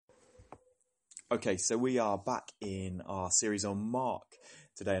Okay, so we are back in our series on Mark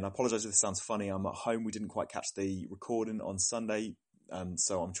today, and I apologise if this sounds funny. I'm at home. We didn't quite catch the recording on Sunday,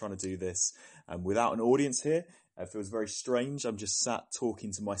 so I'm trying to do this without an audience here. It feels very strange. I'm just sat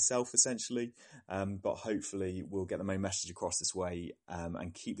talking to myself, essentially, but hopefully we'll get the main message across this way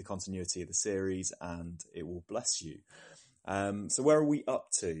and keep the continuity of the series, and it will bless you. So where are we up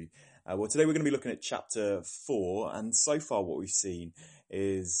to? Well, today we're going to be looking at chapter 4, and so far what we've seen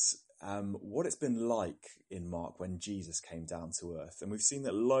is what it's been like in Mark when Jesus came down to earth. And we've seen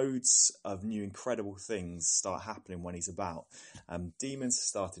that loads of new incredible things start happening when he's about. Demons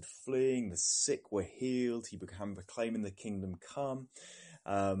started fleeing, the sick were healed, he began proclaiming the kingdom come.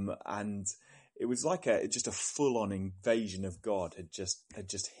 And it was like just a full-on invasion of God had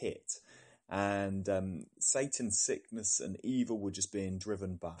just hit. And Satan's sickness and evil were just being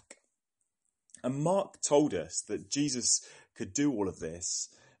driven back. And Mark told us that Jesus could do all of this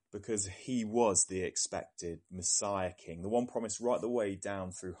because he was the expected Messiah King, the one promised right the way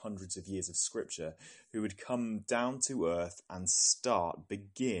down through hundreds of years of scripture, who would come down to earth and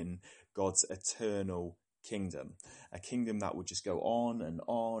begin God's eternal kingdom, a kingdom that would just go on and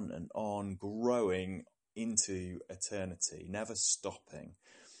on and on, growing into eternity, never stopping.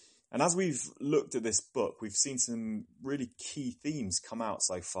 And as we've looked at this book, we've seen some really key themes come out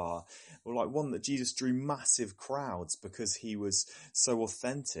so far. Well, like one, that Jesus drew massive crowds because he was so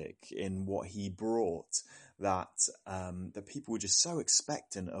authentic in what he brought that people were just so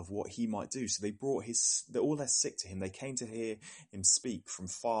expectant of what he might do. So they brought all their sick to him. They came to hear him speak from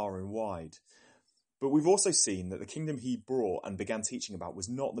far and wide. But we've also seen that the kingdom he brought and began teaching about was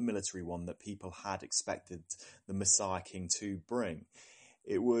not the military one that people had expected the Messiah King to bring.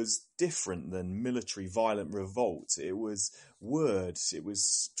 It was different than military violent revolt. It was words, it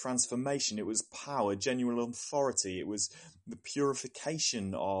was transformation, it was power, genuine authority, it was the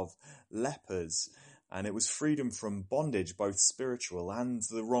purification of lepers, and it was freedom from bondage, both spiritual and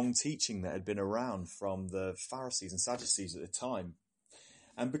the wrong teaching that had been around from the Pharisees and Sadducees at the time.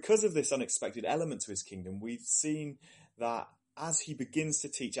 And because of this unexpected element to his kingdom, we've seen that as he begins to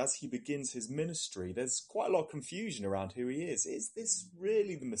teach, as he begins his ministry, there's quite a lot of confusion around who he is. Is this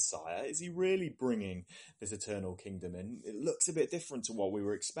really the Messiah? Is he really bringing this eternal kingdom in? It looks a bit different to what we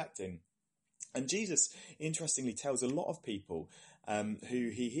were expecting. And Jesus, interestingly, tells a lot of people who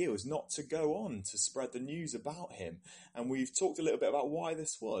he heals not to go on to spread the news about him. And we've talked a little bit about why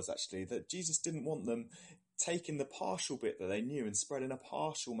this was, actually, that Jesus didn't want them taking the partial bit that they knew and spreading a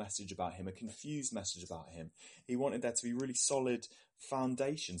partial message about him, a confused message about him. He wanted there to be really solid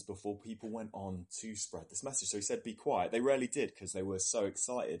foundations before people went on to spread this message. So he said, be quiet. They rarely did because they were so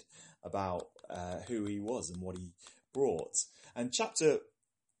excited about who he was and what he brought. And chapter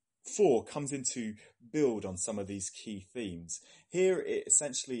 4 comes in to build on some of these key themes. Here it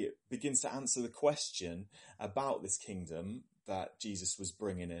essentially begins to answer the question about this kingdom that Jesus was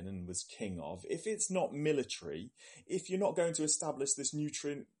bringing in and was king of. If it's not military, if you're not going to establish this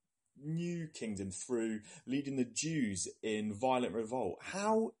new kingdom through leading the Jews in violent revolt,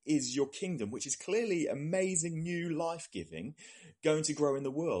 how is your kingdom, which is clearly amazing, new, life-giving, going to grow in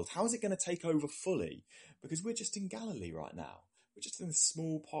the world? How is it going to take over fully? Because we're just in Galilee right now. We're just in a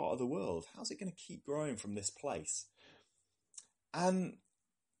small part of the world. How's it going to keep growing from this place? And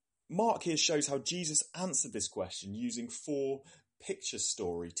Mark here shows how Jesus answered this question using 4 picture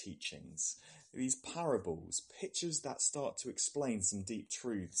story teachings. These parables, pictures that start to explain some deep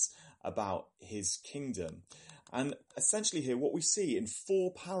truths about his kingdom. And essentially here, what we see in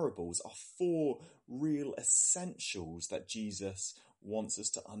 4 parables are 4 real essentials that Jesus wants us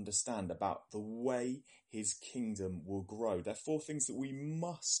to understand about the way his kingdom will grow. They're 4 things that we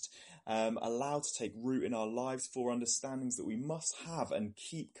must allow to take root in our lives, 4 understandings that we must have and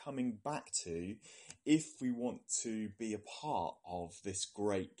keep coming back to if we want to be a part of this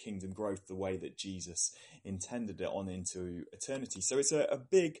great kingdom growth the way that Jesus intended it on into eternity. So it's a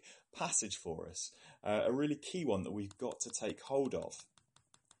big passage for us, a really key one that we've got to take hold of.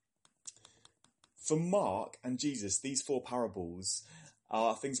 For Mark and Jesus, these 4 parables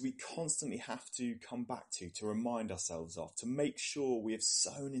are things we constantly have to come back to remind ourselves of, to make sure we have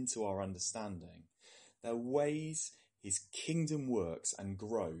sown into our understanding. They're ways his kingdom works and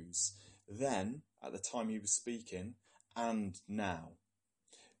grows, then, at the time he was speaking, and now.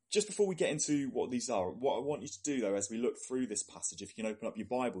 Just before we get into what these are, what I want you to do, though, as we look through this passage, if you can open up your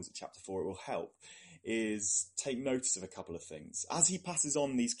Bibles at chapter 4, it will help, is take notice of a couple of things. As he passes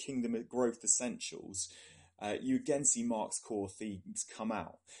on these kingdom growth essentials, you again see Mark's core themes come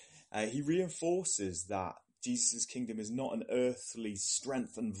out. He reinforces that Jesus' kingdom is not an earthly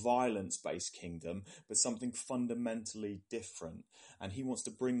strength and violence-based kingdom, but something fundamentally different. And he wants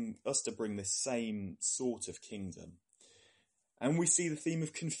to bring this same sort of kingdom. And we see the theme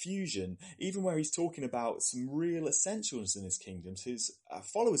of confusion, even where he's talking about some real essentials in his kingdoms. His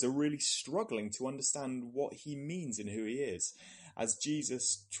followers are really struggling to understand what he means and who he is, as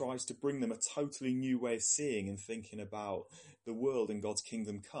Jesus tries to bring them a totally new way of seeing and thinking about the world and God's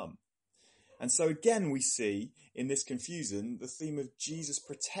kingdom come. And so again, we see in this confusion the theme of Jesus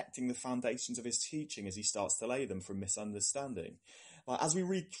protecting the foundations of his teaching as he starts to lay them from misunderstanding. As we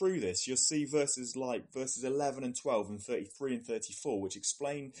read through this, you'll see verses 11 and 12 and 33 and 34, which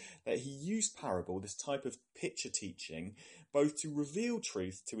explain that he used parable, this type of picture teaching, both to reveal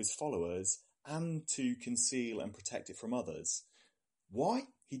truth to his followers and to conceal and protect it from others. Why?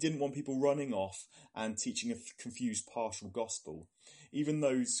 He didn't want people running off and teaching a confused partial gospel. Even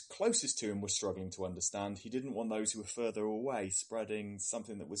those closest to him were struggling to understand. He didn't want those who were further away spreading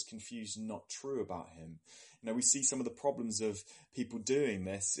something that was confused and not true about him. We see some of the problems of people doing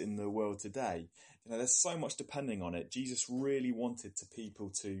this in the world today. There's so much depending on it. Jesus really wanted people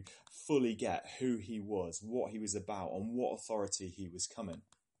to fully get who he was, what he was about, on what authority he was coming.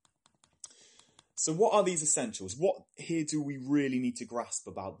 So what are these essentials? What here do we really need to grasp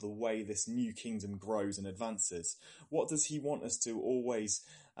about the way this new kingdom grows and advances? What does he want us to always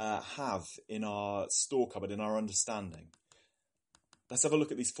have in our store cupboard, in our understanding? Let's have a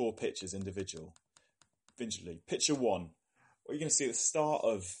look at these 4 pictures individually. Picture 1. What you're going to see at the start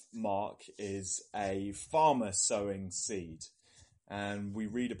of Mark is a farmer sowing seed. And we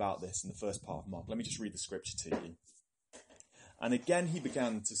read about this in the first part of Mark. Let me just read the scripture to you. And again he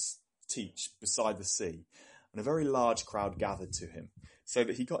began to teach beside the sea, and a very large crowd gathered to him, so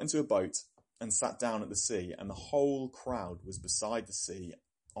that he got into a boat and sat down at the sea, and the whole crowd was beside the sea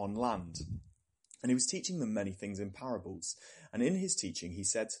on land. And he was teaching them many things in parables. And in his teaching he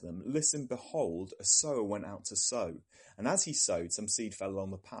said to them, "Listen, behold, a sower went out to sow. And as he sowed, some seed fell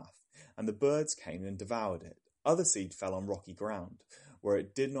along the path, and the birds came and devoured it. Other seed fell on rocky ground, where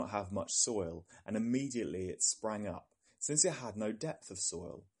it did not have much soil, and immediately it sprang up, since it had no depth of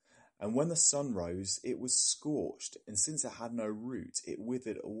soil. And when the sun rose, it was scorched, and since it had no root, it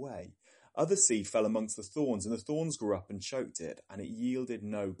withered away. Other seed fell amongst the thorns, and the thorns grew up and choked it, and it yielded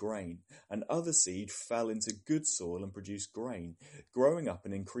no grain. And other seed fell into good soil and produced grain, growing up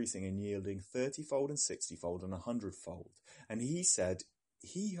and increasing and yielding 30-fold and 60-fold and 100-fold. And he said,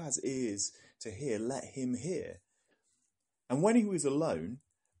 He who has ears to hear, let him hear. And when he was alone,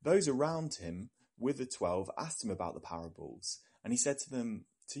 those around him with the 12 asked him about the parables. And he said to them,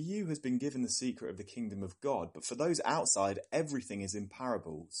 To you has been given the secret of the kingdom of God, but for those outside, everything is in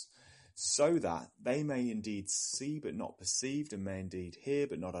parables, so that they may indeed see but not perceive, and may indeed hear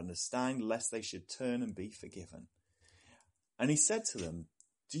but not understand, lest they should turn and be forgiven. And he said to them,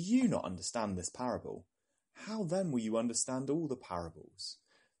 Do you not understand this parable? How then will you understand all the parables?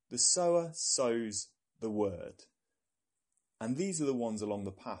 The sower sows the word. And these are the ones along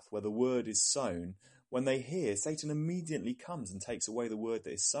the path where the word is sown. When they hear, Satan immediately comes and takes away the word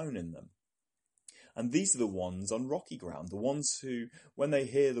that is sown in them. And these are the ones on rocky ground, the ones who, when they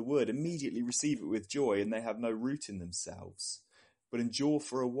hear the word, immediately receive it with joy, and they have no root in themselves, but endure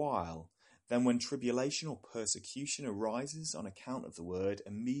for a while. Then when tribulation or persecution arises on account of the word,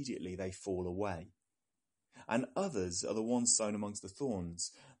 immediately they fall away. And others are the ones sown amongst the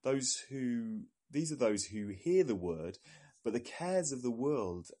thorns. These are those who hear the word, but the cares of the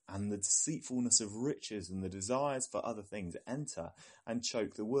world and the deceitfulness of riches and the desires for other things enter and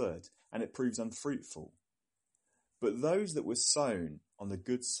choke the word, and it proves unfruitful. But those that were sown on the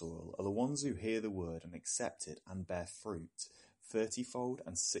good soil are the ones who hear the word and accept it and bear fruit, 30-fold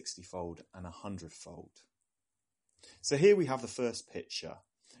and 60-fold and 100-fold. So here we have the first picture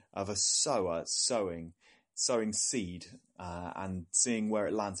of a sower sowing seed and seeing where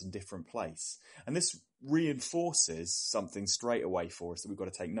it lands in different place. And this reinforces something straight away for us that we've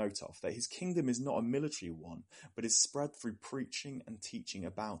got to take note of, that his kingdom is not a military one, but is spread through preaching and teaching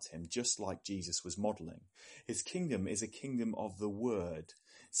about him, just like Jesus was modelling. His kingdom is a kingdom of the word.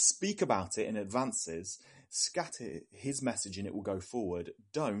 Speak about it in advances, scatter his message and it will go forward.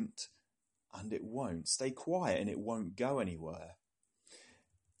 Don't, and it won't. Stay quiet and it won't go anywhere.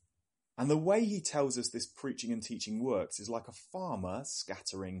 And the way he tells us this preaching and teaching works is like a farmer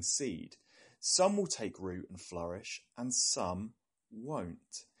scattering seed. Some will take root and flourish, and some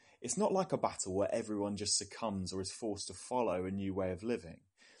won't. It's not like a battle where everyone just succumbs or is forced to follow a new way of living.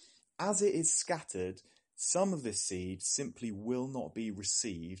 As it is scattered, some of this seed simply will not be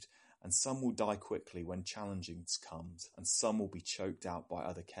received, and some will die quickly when challenging comes, and some will be choked out by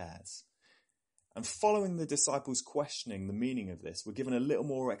other cares. And following the disciples questioning the meaning of this, we're given a little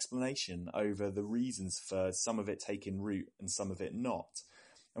more explanation over the reasons for some of it taking root and some of it not.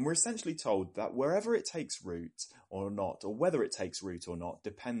 And we're essentially told that wherever it takes root or not, or whether it takes root or not,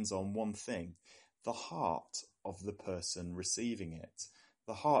 depends on one thing: the heart of the person receiving it.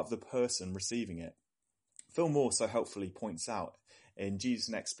 The heart of the person receiving it. Phil Moore so helpfully points out in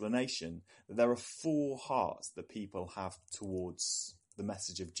Jesus' explanation that there are 4 hearts that people have towards the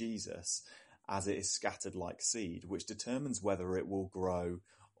message of Jesus as it is scattered like seed, which determines whether it will grow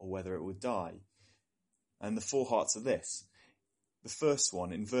or whether it will die. And the 4 hearts are this. The first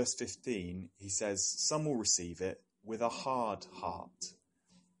one, in verse 15, he says, some will receive it with a hard heart.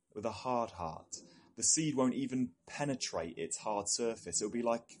 With a hard heart. The seed won't even penetrate its hard surface. It'll be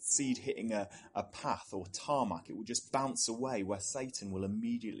like seed hitting a path or tarmac. It will just bounce away, where Satan will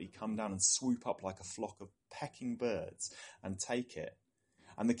immediately come down and swoop up like a flock of pecking birds and take it.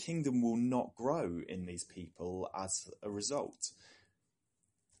 And the kingdom will not grow in these people as a result.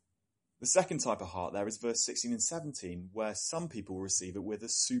 The second type of heart there is verse 16 and 17, where some people receive it with a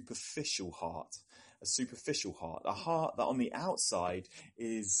superficial heart. A superficial heart. A heart that on the outside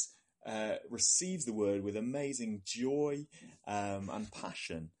is receives the word with amazing joy and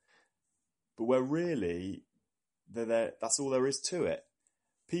passion. But where really that's all there is to it.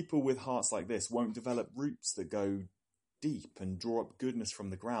 People with hearts like this won't develop roots that go deep and draw up goodness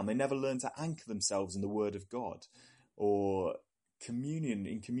from the ground. They never learn to anchor themselves in the word of God or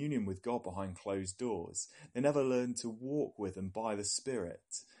in communion with God behind closed doors. They never learn to walk with and by the Spirit.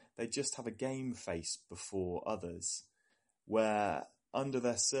 They just have a game face before others, where under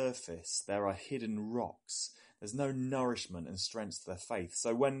their surface there are hidden rocks. There's no nourishment and strength to their faith.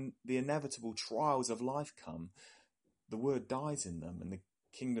 So when the inevitable trials of life come, the word dies in them and the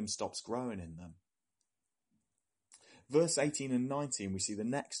kingdom stops growing in them. Verse 18 and 19, we see the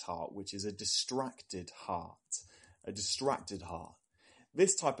next heart, which is a distracted heart. A distracted heart.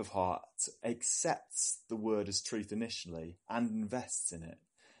 This type of heart accepts the word as truth initially and invests in it.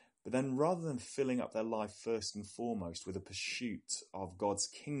 But then rather than filling up their life first and foremost with a pursuit of God's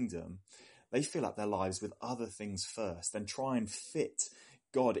kingdom, they fill up their lives with other things first, then try and fit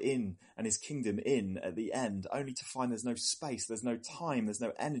God in and his kingdom in at the end, only to find there's no space, there's no time, there's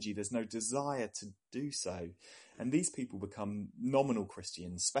no energy, there's no desire to do so. And these people become nominal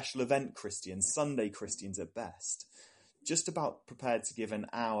Christians, special event Christians, Sunday Christians at best, just about prepared to give an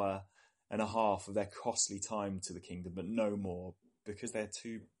hour and a half of their costly time to the kingdom, but no more, because they're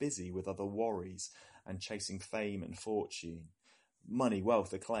too busy with other worries and chasing fame and fortune, money,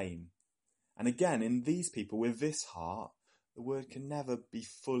 wealth, acclaim. And again, in these people with this heart, the word can never be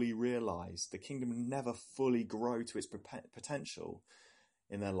fully realised. The kingdom can never fully grow to its potential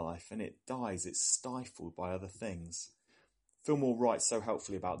in their life, and it dies, it's stifled by other things. Phil Moore writes so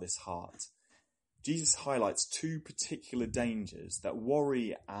helpfully about this heart. Jesus highlights 2 particular dangers that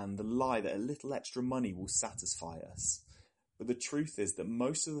worry and the lie that a little extra money will satisfy us. But the truth is that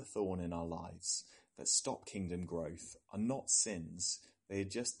most of the thorn in our lives that stop kingdom growth are not sins. They are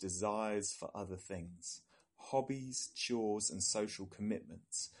just desires for other things. Hobbies, chores and social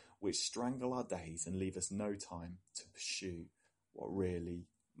commitments which strangle our days and leave us no time to pursue what really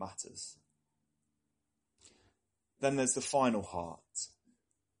matters. Then there's the final heart,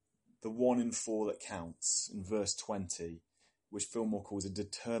 the 1 in 4 that counts in verse 20, which Phil Moore calls a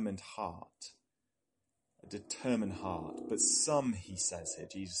determined heart. A determined heart. But some, he says here,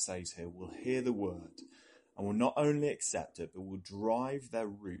 Jesus says here, will hear the word and will not only accept it, but will drive their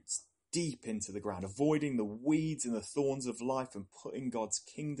roots deep into the ground, avoiding the weeds and the thorns of life and putting God's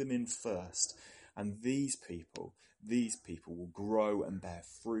kingdom in first. And these people will grow and bear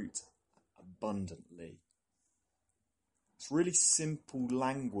fruit abundantly. It's really simple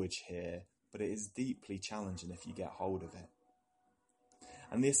language here, but it is deeply challenging if you get hold of it.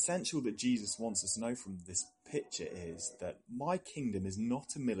 And the essential that Jesus wants us to know from this picture is that my kingdom is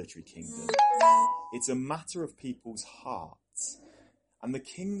not a military kingdom. It's a matter of people's hearts. And the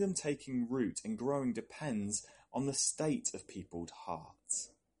kingdom taking root and growing depends on the state of people's hearts.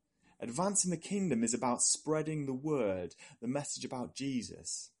 Advancing the kingdom is about spreading the word, the message about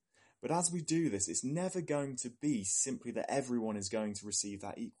Jesus. But as we do this, it's never going to be simply that everyone is going to receive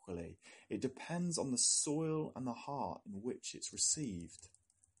that equally. It depends on the soil and the heart in which it's received.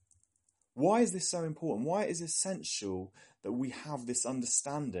 Why is this so important? Why is it essential that we have this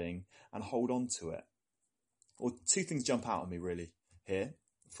understanding and hold on to it? Well, 2 things jump out at me really here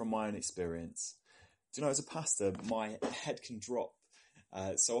from my own experience. Do you know, as a pastor, my head can drop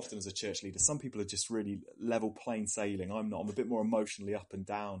so often as a church leader. Some people are just really level plain sailing. I'm not. I'm a bit more emotionally up and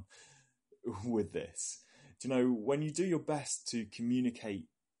down with this. Do you know, when you do your best to communicate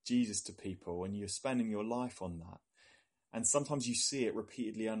Jesus to people and you're spending your life on that. And sometimes you see it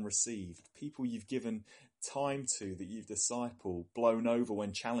repeatedly unreceived. People you've given time to, that you've discipled, blown over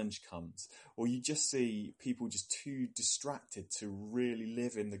when challenge comes. Or you just see people just too distracted to really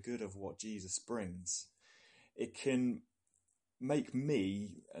live in the good of what Jesus brings. It can make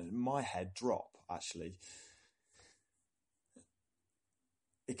my head drop, actually.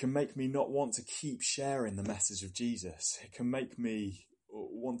 It can make me not want to keep sharing the message of Jesus. It can make me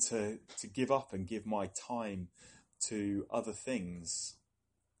want to give up and give my time to other things.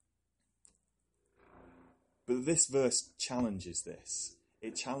 But this verse challenges this.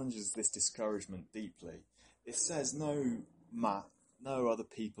 It challenges this discouragement deeply. It says, no, Matt, no other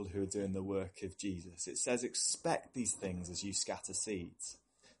people who are doing the work of Jesus. It says, expect these things as you scatter seeds.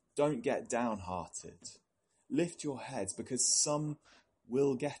 Don't get downhearted. Lift your heads, because some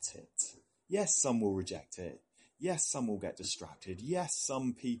will get it. Yes, some will reject it. Yes, some will get distracted. Yes,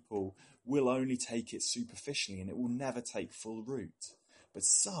 some people will only take it superficially and it will never take full root. But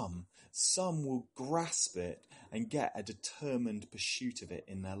some will grasp it and get a determined pursuit of it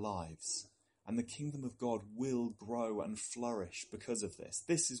in their lives. And the kingdom of God will grow and flourish because of this.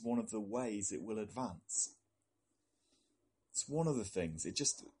 This is one of the ways it will advance. It's one of the things.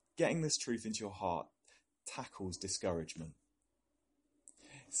 Getting this truth into your heart tackles discouragement.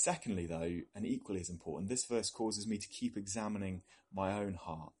 Secondly, though, and equally as important, this verse causes me to keep examining my own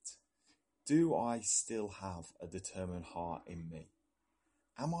heart. Do I still have a determined heart in me?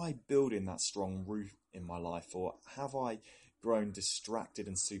 Am I building that strong root in my life, or have I grown distracted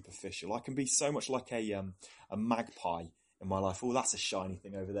and superficial? I can be so much like a magpie in my life. Oh, that's a shiny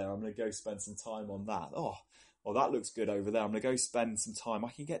thing over there. I'm going to go spend some time on that. Oh, that looks good over there. I'm going to go spend some time.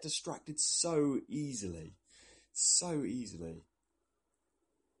 I can get distracted so easily. So easily.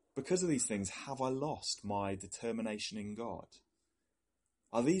 Because of these things, have I lost my determination in God?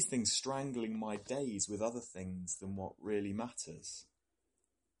 Are these things strangling my days with other things than what really matters?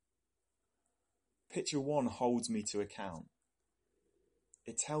 Picture 1 holds me to account.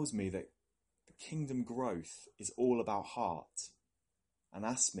 It tells me that the kingdom growth is all about heart, and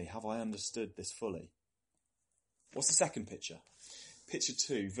asks me, have I understood this fully? What's the second picture? Picture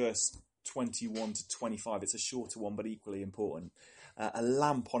 2, verse 21 to 25. It's a shorter one, but equally important. A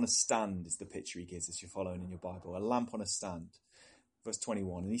lamp on a stand is the picture he gives us, you're following in your Bible. A lamp on a stand. Verse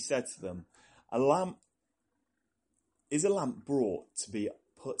 21. And he said to them, is a lamp brought to be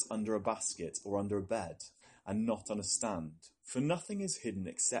put under a basket or under a bed, and not on a stand? For nothing is hidden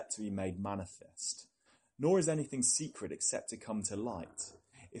except to be made manifest, nor is anything secret except to come to light.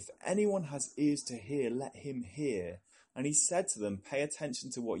 If anyone has ears to hear, let him hear. And he said to them, pay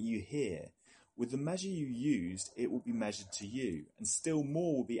attention to what you hear. With the measure you used, it will be measured to you, and still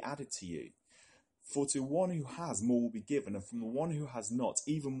more will be added to you. For to one who has, more will be given, and from the one who has not,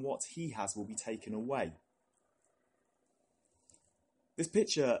 even what he has will be taken away. This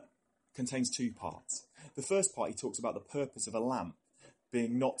picture contains 2 parts. The first part, he talks about the purpose of a lamp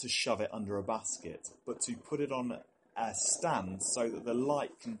being not to shove it under a basket, but to put it on a stand so that the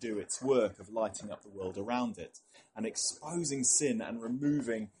light can do its work of lighting up the world around it and exposing sin and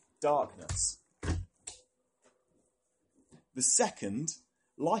removing darkness. The second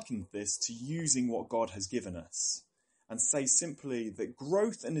likened this to using what God has given us, and say simply that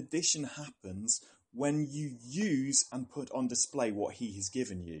growth and addition happens when you use and put on display what he has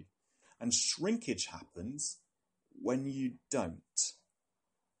given you, and shrinkage happens when you don't.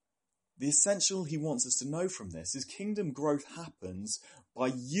 The essential he wants us to know from this is kingdom growth happens by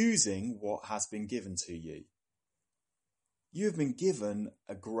using what has been given to you. You have been given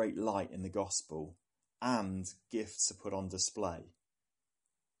a great light in the gospel and gifts to put on display.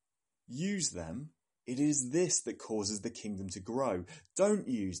 Use them. It is this that causes the kingdom to grow. Don't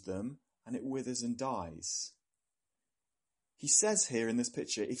use them and it withers and dies. He says here in this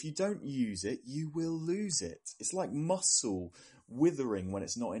picture, if you don't use it, you will lose it. It's like muscle withering when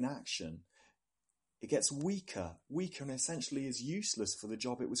it's not in action. It gets weaker and essentially is useless for the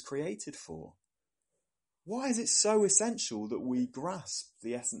job it was created for. Why is it so essential that we grasp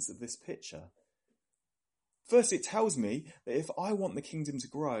the essence of this picture? First, it tells me that if I want the kingdom to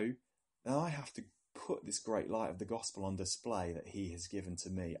grow, then I have to put this great light of the gospel on display that he has given to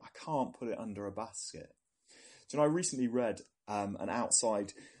me. I can't put it under a basket. So I recently read an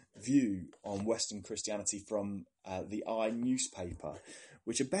outside view on Western Christianity from the I newspaper,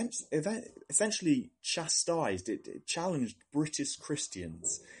 which essentially chastised, it challenged British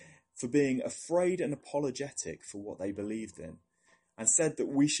Christians for being afraid and apologetic for what they believed in. and said that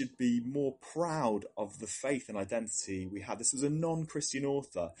we should be more proud of the faith and identity we had. This was a non-Christian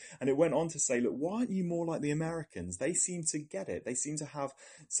author, and it went on to say, look, why aren't you more like the Americans? They seem to get it. They seem to have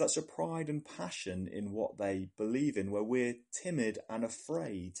such a pride and passion in what they believe in, where we're timid and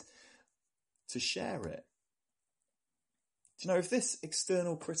afraid to share it. Do you know, if this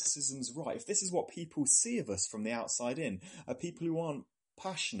external criticism's right, if this is what people see of us from the outside in, are people who aren't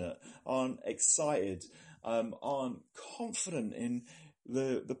passionate, aren't excited, aren't confident in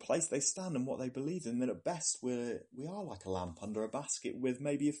the place they stand and what they believe in, then at best we are like a lamp under a basket with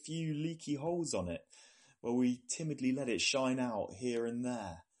maybe a few leaky holes on it, where we timidly let it shine out here and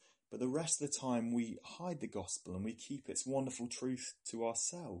there. But the rest of the time we hide the gospel and we keep its wonderful truth to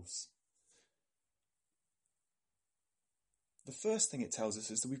ourselves. The first thing it tells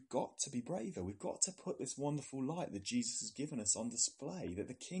us is that we've got to be braver. We've got to put this wonderful light that Jesus has given us on display, that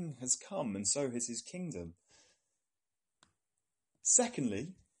the King has come and so has his kingdom.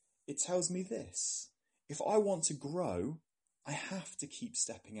 Secondly, it tells me this: if I want to grow, I have to keep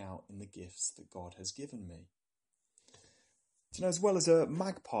stepping out in the gifts that God has given me. Do you know, as well as a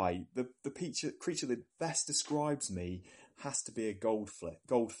magpie, the creature that best describes me has to be a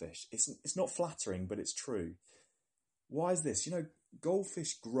goldfish. It's not flattering, but it's true. Why is this? You know,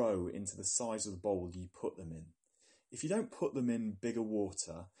 goldfish grow into the size of the bowl you put them in. If you don't put them in bigger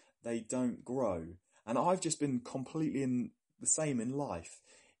water, they don't grow. And I've just been completely in the same in life.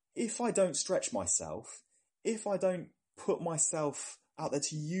 If I don't stretch myself, if I don't put myself out there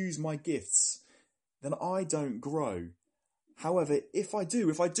to use my gifts, then I don't grow. However, if I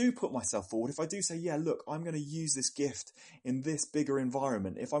do put myself forward, if I do say, yeah, look, I'm going to use this gift in this bigger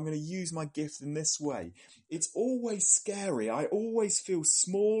environment, if I'm going to use my gift in this way, it's always scary. I always feel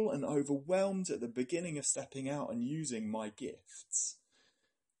small and overwhelmed at the beginning of stepping out and using my gifts.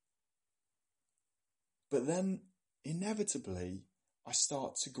 But then, inevitably, I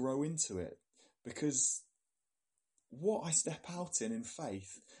start to grow into it, because what I step out in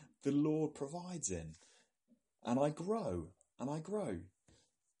faith, the Lord provides in. And I grow. And I grow.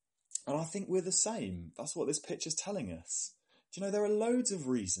 And I think we're the same. That's what this picture's telling us. Do you know, there are loads of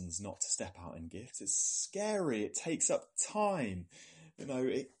reasons not to step out in gifts. It's scary. It takes up time. You know,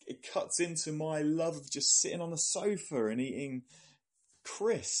 it cuts into my love of just sitting on the sofa and eating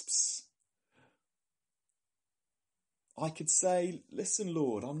crisps. I could say, listen,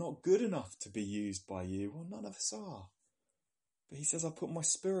 Lord, I'm not good enough to be used by you. Well, none of us are. But he says, I put my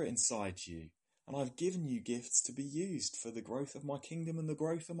spirit inside you. And I've given you gifts to be used for the growth of my kingdom and the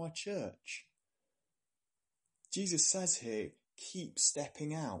growth of my church. Jesus says here, keep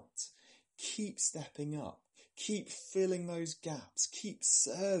stepping out, keep stepping up, keep filling those gaps, keep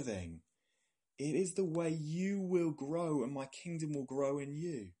serving. It is the way you will grow and my kingdom will grow in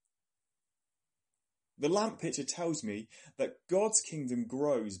you. The lamp picture tells me that God's kingdom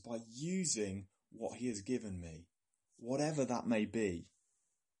grows by using what he has given me, whatever that may be.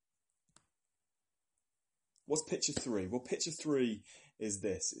 What's picture 3? Well, picture 3 is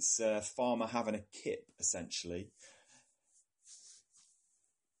this. It's a farmer having a kip, essentially.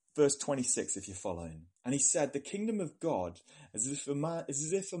 Verse 26, if you're following. And he said, the kingdom of God is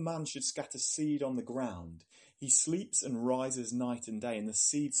as if a man should scatter seed on the ground. He sleeps and rises night and day, and the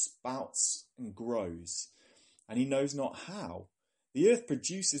seed spouts and grows, and he knows not how. The earth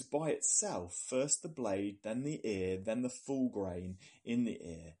produces by itself first the blade, then the ear, then the full grain in the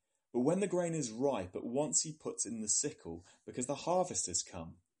ear. But when the grain is ripe, at once he puts in the sickle, because the harvest has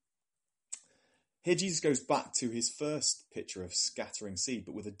come. Here Jesus goes back to his first picture of scattering seed,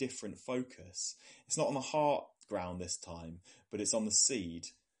 but with a different focus. It's not on the heart ground this time, but it's on the seed.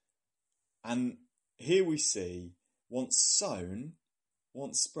 And here we see, once sown,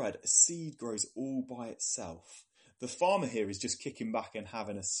 once spread, a seed grows all by itself. The farmer here is just kicking back and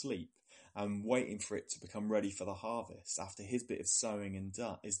having a sleep, and waiting for it to become ready for the harvest. After his bit of sowing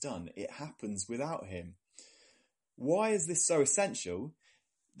is done, it happens without him. Why is this so essential?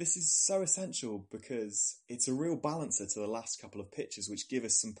 This is so essential because it's a real balancer to the last couple of pictures, which give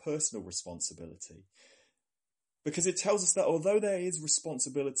us some personal responsibility. Because it tells us that although there is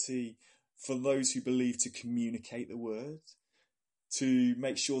responsibility for those who believe to communicate the word, to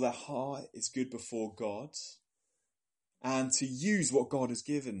make sure their heart is good before God, and to use what God has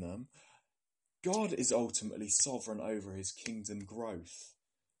given them, God is ultimately sovereign over his kingdom growth.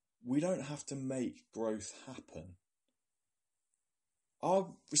 We don't have to make growth happen. Our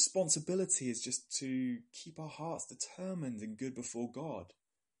responsibility is just to keep our hearts determined and good before God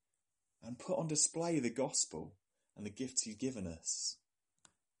and put on display the gospel and the gifts he's given us.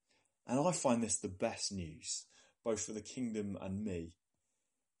 And I find this the best news, both for the kingdom and me.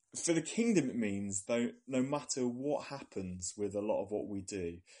 For the kingdom, it means, though, no matter what happens with a lot of what we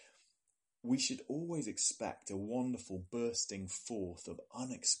do, we should always expect a wonderful bursting forth of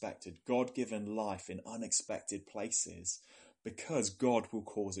unexpected, God-given life in unexpected places, because God will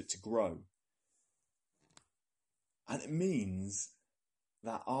cause it to grow. And it means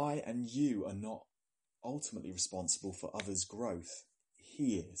that I and you are not ultimately responsible for others' growth.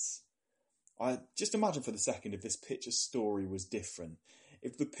 He is. I just imagine for the second if this picture story was different.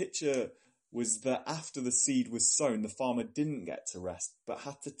 If the picture was that after the seed was sown, the farmer didn't get to rest, but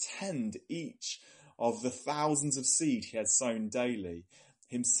had to tend each of the thousands of seed he had sown daily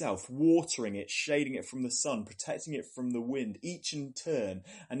himself, watering it, shading it from the sun, protecting it from the wind, each in turn.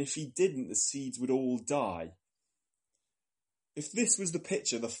 And if he didn't, the seeds would all die. If this was the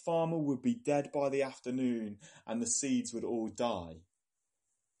picture, the farmer would be dead by the afternoon and the seeds would all die.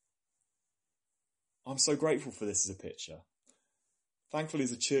 I'm so grateful for this as a picture. Thankfully,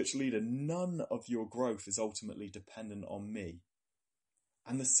 as a church leader, none of your growth is ultimately dependent on me.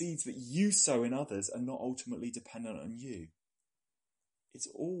 And the seeds that you sow in others are not ultimately dependent on you. It's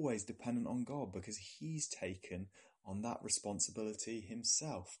always dependent on God, because he's taken on that responsibility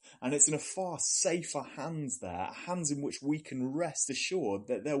himself. And it's in a far safer hands there, hands in which we can rest assured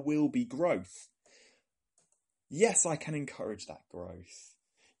that there will be growth. Yes, I can encourage that growth.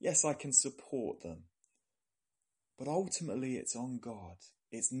 Yes, I can support them. But ultimately it's on God.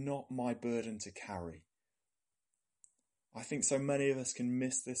 It's not my burden to carry. I think so many of us can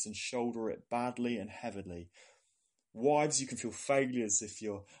miss this and shoulder it badly and heavily. Wives, you can feel failures if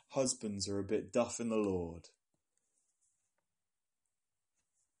your husbands are a bit duff in the Lord.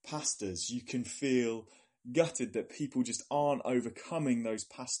 Pastors, you can feel gutted that people just aren't overcoming those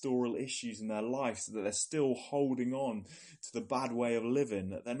pastoral issues in their life, so that they're still holding on to the bad way of living,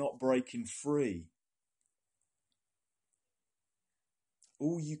 that they're not breaking free.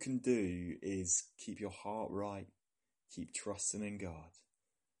 All you can do is keep your heart right, keep trusting in God.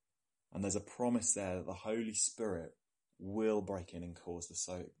 And there's a promise there that the Holy Spirit will break in and cause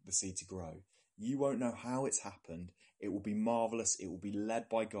the seed to grow. You won't know how it's happened. It will be marvellous. It will be led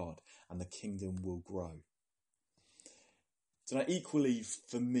by God, and the kingdom will grow. So now, equally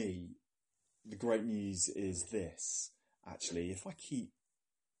for me, the great news is this. Actually, if I keep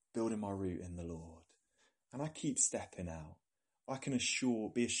building my root in the Lord and I keep stepping out, I can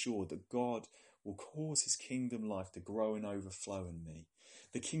be assured that God will cause his kingdom life to grow and overflow in me.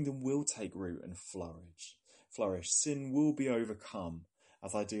 The kingdom will take root and flourish. Sin will be overcome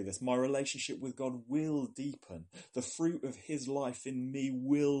as I do this. My relationship with God will deepen. The fruit of his life in me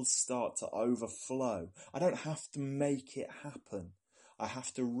will start to overflow. I don't have to make it happen. I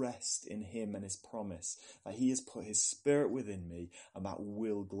have to rest in him and his promise that he has put his spirit within me, and that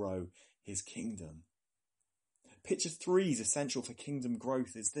will grow his kingdom. Picture 3 is essential for kingdom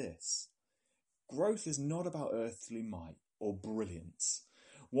growth is this. Growth is not about earthly might or brilliance.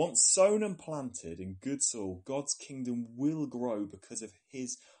 Once sown and planted in good soil, God's kingdom will grow because of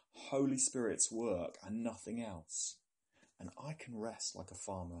his Holy Spirit's work and nothing else. And I can rest like a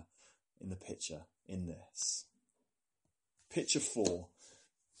farmer in the picture in this. Picture 4,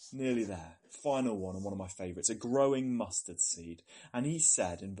 nearly there. Final one, and one of my favourites, a growing mustard seed. And he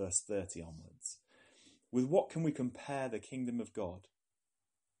said in verse 30 onwards, with what can we compare the kingdom of God?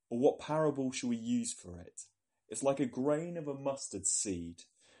 Or what parable shall we use for it? It's like a grain of a mustard seed.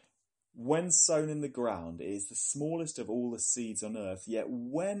 When sown in the ground, it is the smallest of all the seeds on earth, yet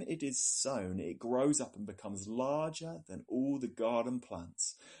when it is sown, it grows up and becomes larger than all the garden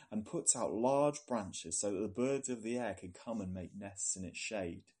plants, and puts out large branches so that the birds of the air can come and make nests in its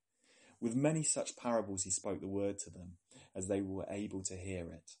shade. With many such parables he spoke the word to them, as they were able to hear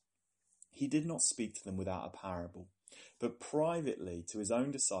it. He did not speak to them without a parable, but privately to his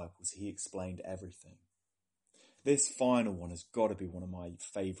own disciples he explained everything. This final one has got to be one of my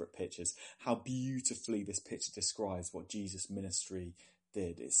favourite pictures. How beautifully this picture describes what Jesus' ministry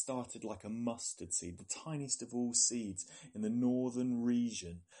did. It started like a mustard seed, the tiniest of all seeds in the northern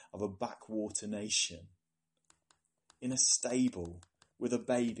region of a backwater nation, in a stable with a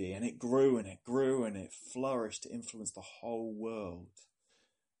baby, and it grew and it grew and it flourished to influence the whole world.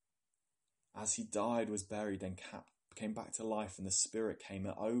 As he died, was buried, and came back to life, and the Spirit came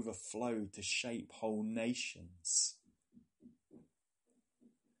and overflowed to shape whole nations.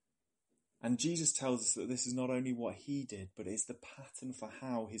 And Jesus tells us that this is not only what he did, but it's the pattern for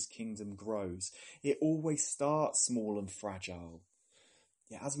how his kingdom grows. It always starts small and fragile.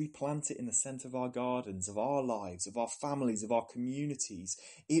 Yet as we plant it in the centre of our gardens, of our lives, of our families, of our communities,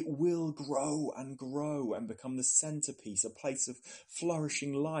 it will grow and become the centrepiece, a place of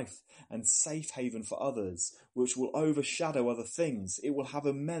flourishing life and safe haven for others, which will overshadow other things. It will have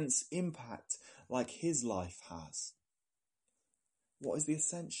immense impact like his life has. What is the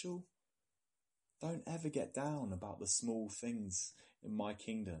essential? Don't ever get down about the small things in my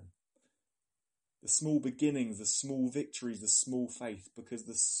kingdom. The small beginnings, the small victories, the small faith, because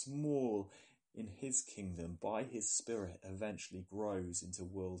the small in his kingdom, by his Spirit, eventually grows into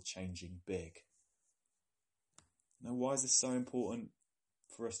world-changing big. Now, why is this so important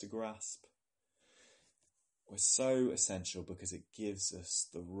for us to grasp? Well, it's so essential because it gives us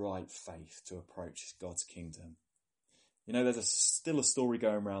the right faith to approach God's kingdom. You know, there's still a story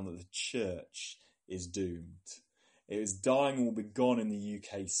going around that the church is doomed. It is dying and will be gone in the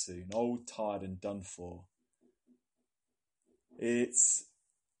UK soon, old, tired and done for. It's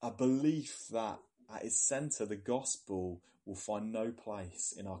a belief that at its centre the gospel will find no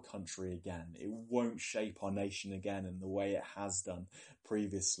place in our country again. It won't shape our nation again in the way it has done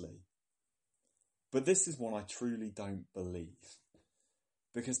previously. But this is one I truly don't believe.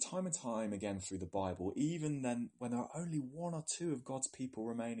 Because time and time again through the Bible, even then when there are only one or two of God's people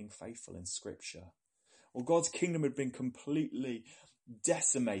remaining faithful in Scripture, or God's kingdom had been completely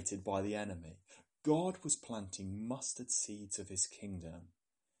decimated by the enemy, God was planting mustard seeds of his kingdom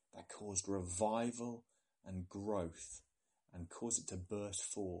that caused revival and growth and caused it to burst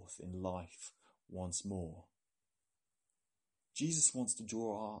forth in life once more. Jesus wants to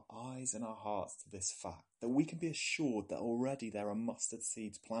draw our eyes and our hearts to this fact, that we can be assured that already there are mustard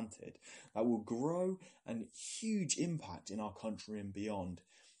seeds planted that will grow and huge impact in our country and beyond.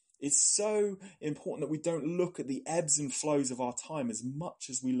 It's so important that we don't look at the ebbs and flows of our time as much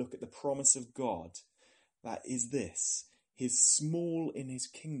as we look at the promise of God. That is this: his small in his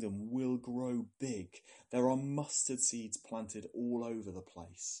kingdom will grow big. There are mustard seeds planted all over the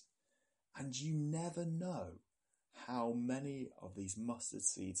place. And you never know how many of these mustard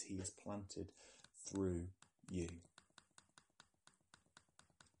seeds he has planted through you.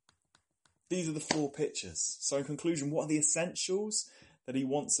 These are the 4 pictures. So in conclusion, what are the essentials that he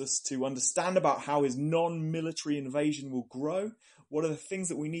wants us to understand about how his non-military invasion will grow? What are the things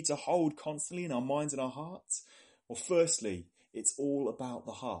that we need to hold constantly in our minds and our hearts? Well, firstly, it's all about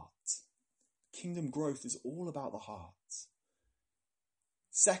the heart. Kingdom growth is all about the heart.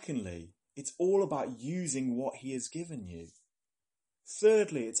 Secondly, it's all about using what he has given you.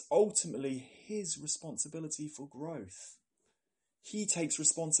 Thirdly, it's ultimately his responsibility for growth. He takes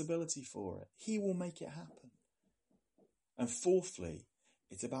responsibility for it. He will make it happen. And fourthly,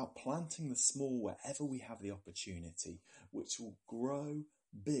 it's about planting the small wherever we have the opportunity, which will grow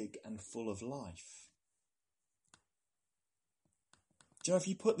big and full of life. Do you know, if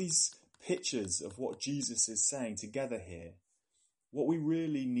you put these pictures of what Jesus is saying together here, what we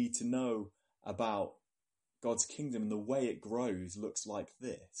really need to know about God's kingdom and the way it grows looks like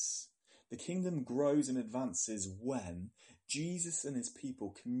this. The kingdom grows and advances when Jesus and his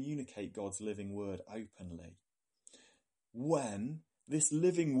people communicate God's living word openly. When this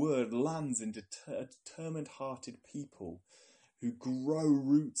living word lands in determined-hearted people who grow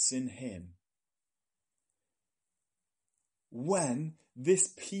roots in him. When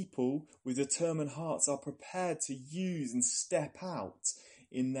this people with determined hearts are prepared to use and step out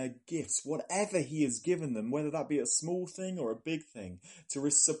in their gifts, whatever he has given them, whether that be a small thing or a big thing, to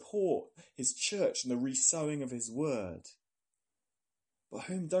support his church and the resowing of his word, but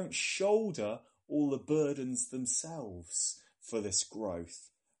whom don't shoulder all the burdens themselves for this growth,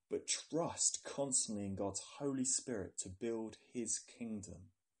 but trust constantly in God's Holy Spirit to build his kingdom.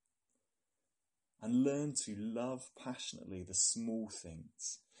 And learn to love passionately the small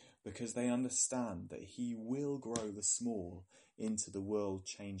things, because they understand that he will grow the small into the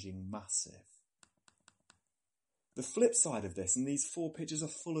world-changing massive. The flip side of this, and these 4 pictures are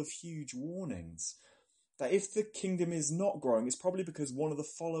full of huge warnings, that if the kingdom is not growing, it's probably because one of the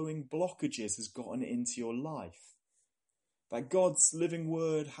following blockages has gotten into your life. That God's living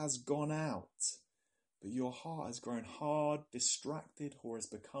word has gone out, but your heart has grown hard, distracted, or has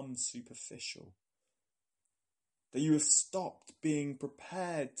become superficial. That you have stopped being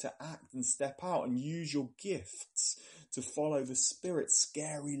prepared to act and step out and use your gifts to follow the Spirit's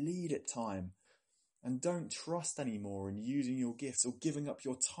scary lead at time, and don't trust anymore in using your gifts or giving up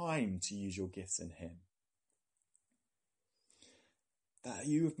your time to use your gifts in him. That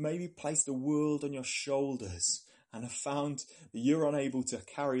you have maybe placed the world on your shoulders and have found that you're unable to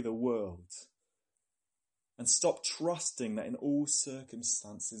carry the world. And stop trusting that in all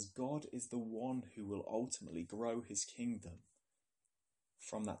circumstances, God is the one who will ultimately grow his kingdom.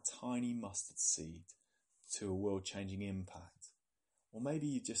 from that tiny mustard seed to a world-changing impact. Or maybe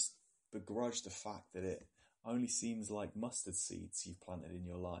you just begrudge the fact that it only seems like mustard seeds you've planted in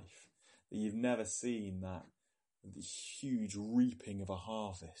your life, that you've never seen that the huge reaping of a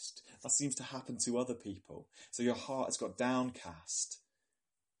harvest. That seems to happen to other people. So your heart has got downcast.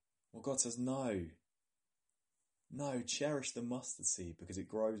 Well, God says, no, cherish the mustard seed because it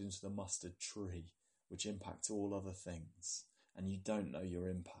grows into the mustard tree, which impacts all other things, and you don't know your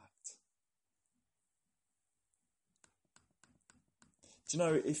impact. Do you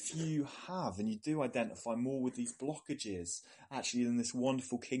know, if you have and you do identify more with these blockages actually in this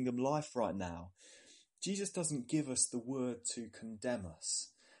wonderful kingdom life right now, Jesus doesn't give us the word to condemn us.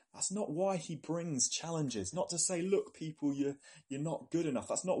 That's not why he brings challenges. Not to say, look, people, you're not good enough.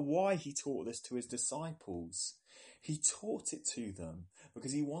 That's not why he taught this to his disciples. He taught it to them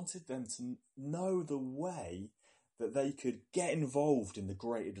because he wanted them to know the way that they could get involved in the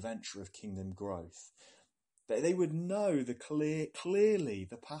great adventure of kingdom growth. That they would know clearly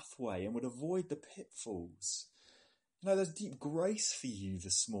the pathway and would avoid the pitfalls. You know, there's deep grace for you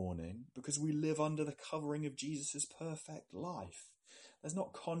this morning because we live under the covering of Jesus' perfect life. There's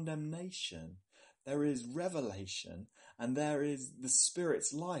not condemnation. There is revelation, and there is the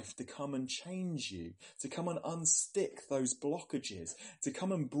Spirit's life to come and change you, to come and unstick those blockages, to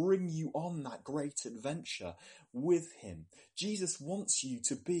come and bring you on that great adventure with him. Jesus wants you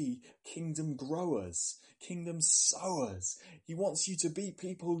to be kingdom growers, kingdom sowers. He wants you to be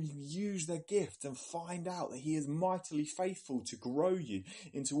people who use their gift and find out that he is mightily faithful to grow you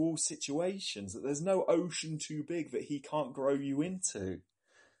into all situations, that there's no ocean too big that he can't grow you into.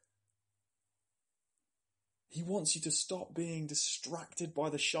 He wants you to stop being distracted by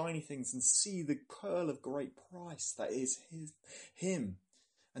the shiny things and see the pearl of great price that is him,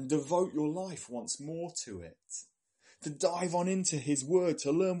 and devote your life once more to it. To dive on into his word,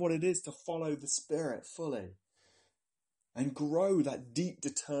 to learn what it is to follow the Spirit fully and grow that deep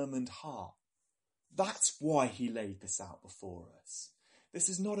determined heart. That's why he laid this out before us. This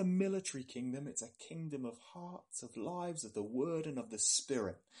is not a military kingdom, it's a kingdom of hearts, of lives, of the word and of the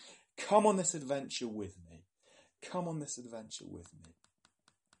Spirit. Come on this adventure with me. Come on this adventure with me.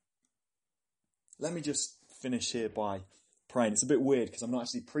 Let me just finish here by praying. It's a bit weird because I'm not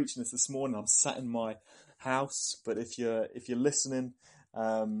actually preaching this morning. I'm sat in my house, but if you're listening,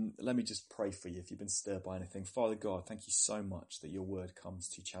 let me just pray for you if you've been stirred by anything. Father God, thank you so much that your word comes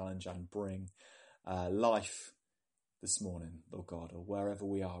to challenge and bring life this morning, Lord God, or wherever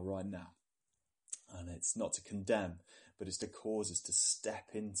we are right now. And it's not to condemn, but it's to cause us to step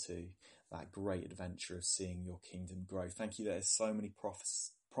into that great adventure of seeing your kingdom grow. Thank you that there's so many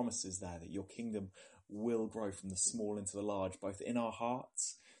promises there that your kingdom will grow from the small into the large, both in our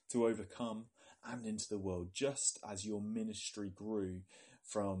hearts to overcome and into the world, just as your ministry grew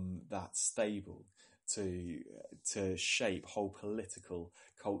from that stable to shape whole political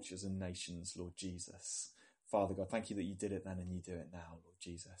cultures and nations, Lord Jesus. Father God, thank you that you did it then and you do it now, Lord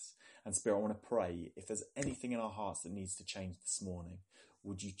Jesus. And Spirit, I want to pray, if there's anything in our hearts that needs to change this morning,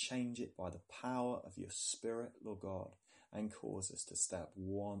 would you change it by the power of your Spirit, Lord God, and cause us to step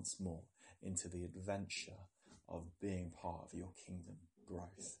once more into the adventure of being part of your kingdom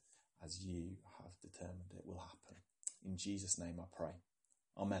growth as you have determined it will happen. In Jesus' name I pray.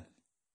 Amen.